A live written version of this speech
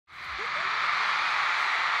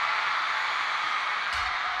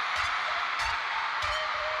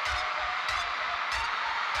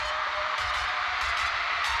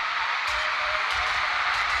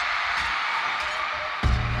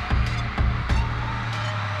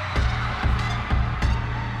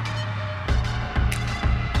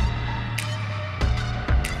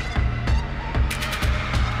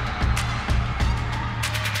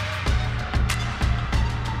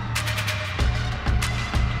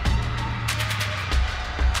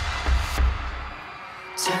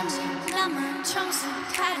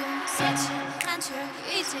청순하려 새침한 척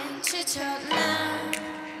이젠 지쳐나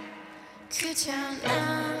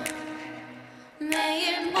그잖아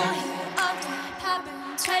매일 모여 어디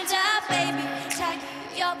밥은 잘자 baby 자기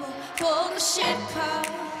여보 보고 싶어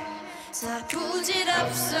다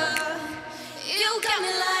부질없어 You got me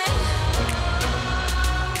like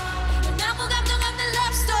이건 아무 감정 없는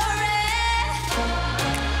love story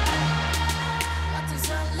어떤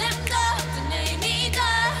설렘도 어떤 의미도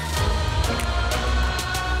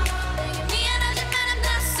내게 미안하지만 I'm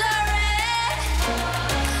not sorry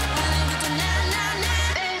오늘부터 나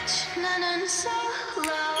Bitch 나는 solo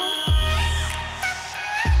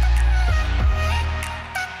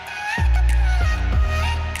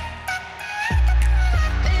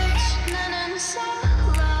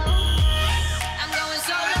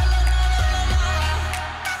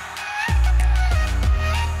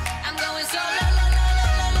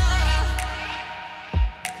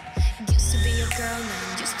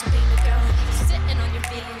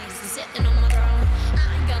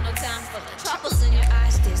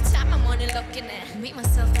looking at meet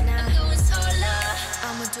myself and I'm going solo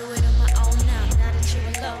I'ma do it on my own now Now that you're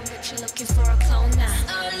alone That you're looking for a clone now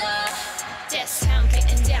Solo That's how I'm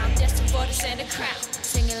getting down Destined for the center crown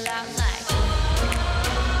Sing it loud like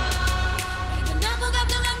이건 아무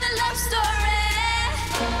감정 없는 love story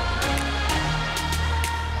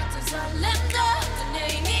어떤 설렘도 어떤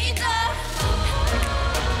의미도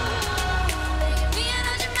내게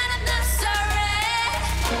미안하지만 I'm not sorry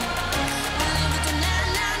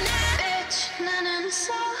나는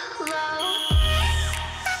solo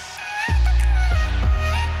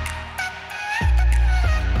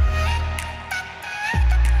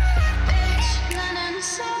Bitch 나는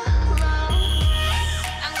solo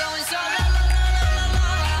I'm going solo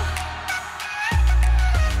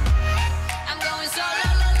I'm going solo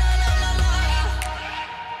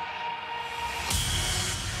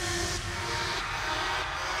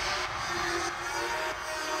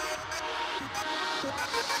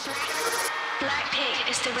BLACKPINK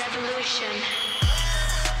is the revolution.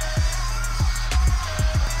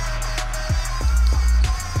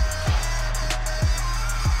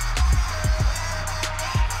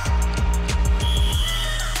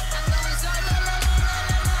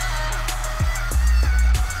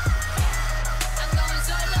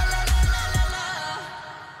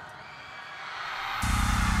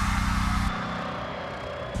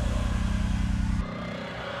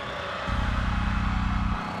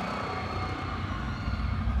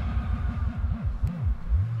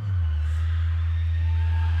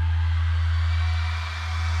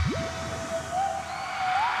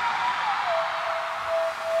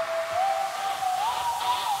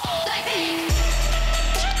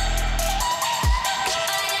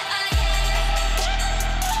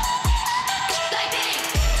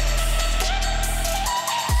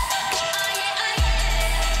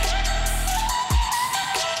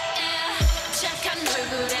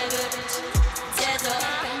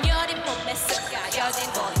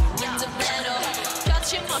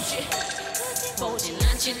 보진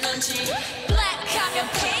않지 넌지 Black하면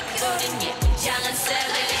pink 우린 예쁘장한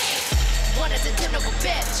savage 원하던 대놓고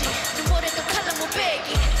뺐지 눈물에도 칼라 못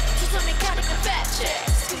빼기 투성이 가득한 fat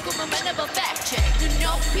checks 궁금한 만나봐 fact check 눈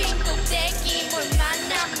높인 꼭대기 뭘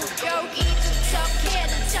만나 무거기 두텁게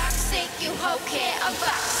넌 toxic 유혹해 a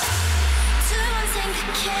box 두 번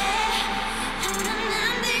생각해 난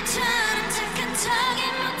남들처럼 착한 척이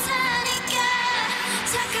못하니까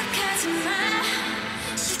착각하지 마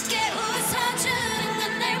쉽게 웃어주는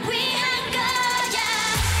건 날 위한 거야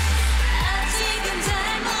아직은 잘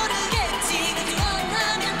모르겠지 그저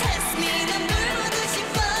원하면 test me 난 물보듯이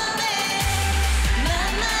뻔해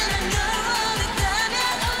만만한 걸 원했다면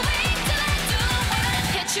Oh wait till I do wanna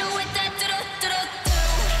hit you with that do-do-do-do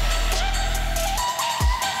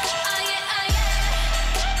Oh yeah, oh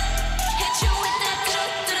yeah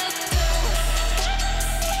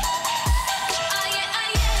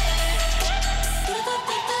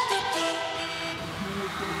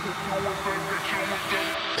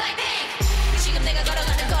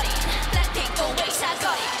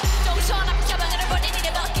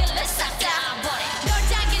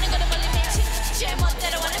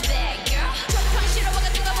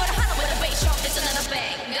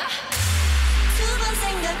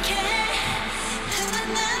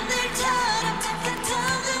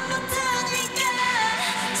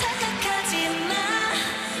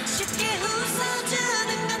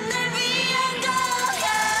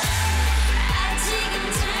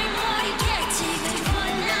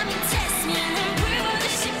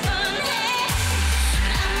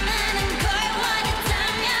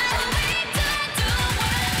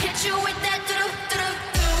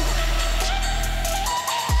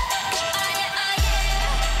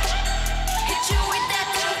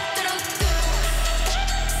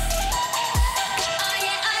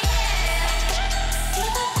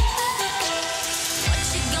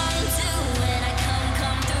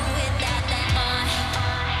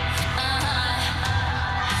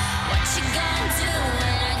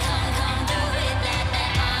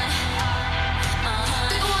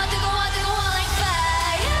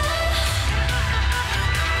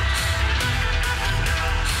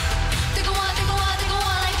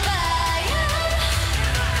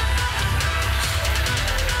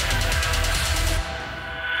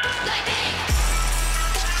BLACKPINK.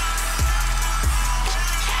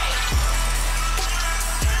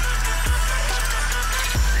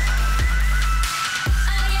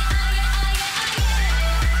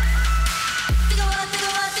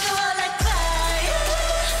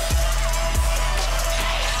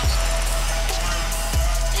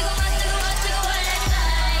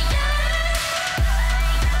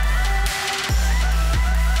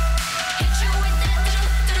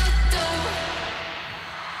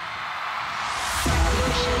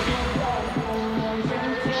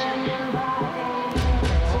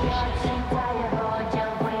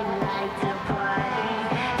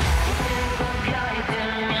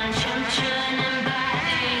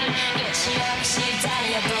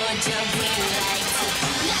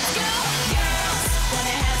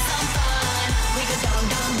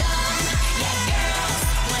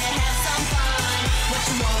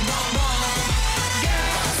 Boom, boom, boom.